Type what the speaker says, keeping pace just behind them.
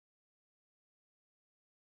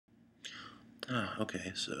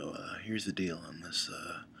Okay, so here's the deal on this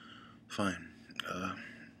fine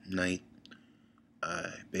night. I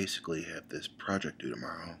basically have this project due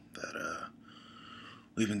tomorrow that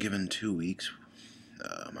we've been given 2 weeks.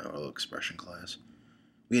 My oral expression class.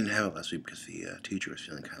 We didn't have it last week because the teacher was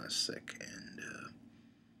feeling kind of sick, and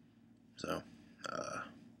so uh,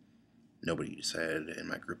 nobody decided, and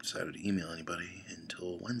my group decided to email anybody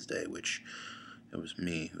until Wednesday, which it was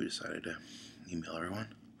me who decided to email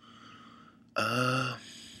everyone. Uh,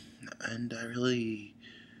 and I really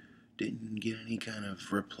didn't get any kind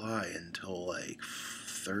of reply until like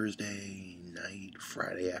Thursday night,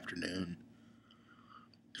 Friday afternoon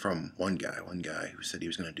from one guy who said he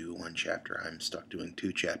was going to do one chapter. I'm stuck doing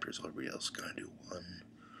 2 chapters. Everybody else is going to do one.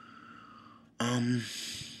 Um,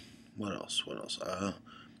 what else?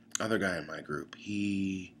 Other guy in my group,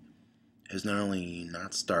 he has not only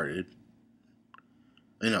not started,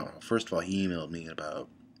 first of all, he emailed me at about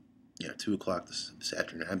 2 o'clock this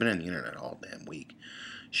afternoon. I've been on the internet all damn week.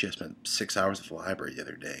 She spent 6 hours at the library the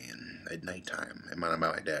other day, and at nighttime, I'm at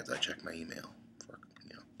my dad's. I checked my email for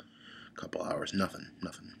a couple hours. Nothing.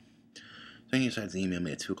 So he decides to email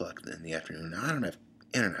me at 2 o'clock in the afternoon. Now, I don't have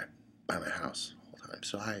internet by my house all the time,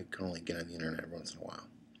 so I can only get on the internet every once in a while.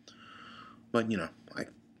 But, I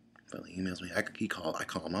finally emails me. I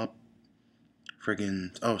call him up.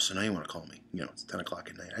 Friggin', oh, so now you want to call me. It's 10 o'clock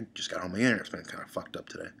at night. I just got home. My internet's been kind of fucked up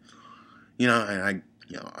today. And I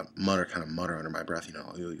mutter under my breath,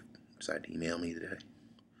 you decided to email me today.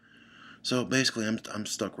 So basically, I'm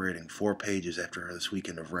stuck writing 4 pages after this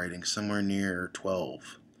weekend of writing somewhere near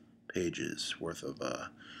 12 pages worth of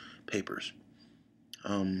papers.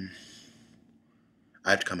 I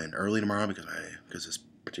have to come in early tomorrow because this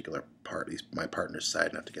particular my partners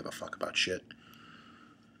decided not to give a fuck about shit,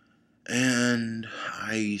 and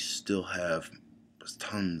I still have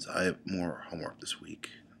tons. I have more homework this week.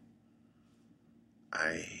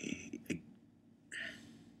 I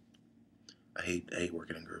hate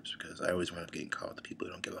working in groups because I always wind up getting caught with the people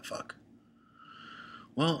who don't give a fuck.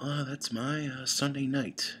 Well, that's my Sunday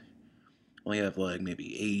night. Only have like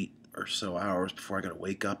maybe 8 or so hours before I gotta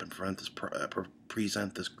wake up and present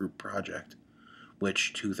this group project,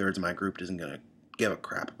 which 2/3 of my group isn't gonna give a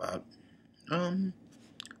crap about.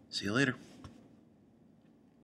 See you later.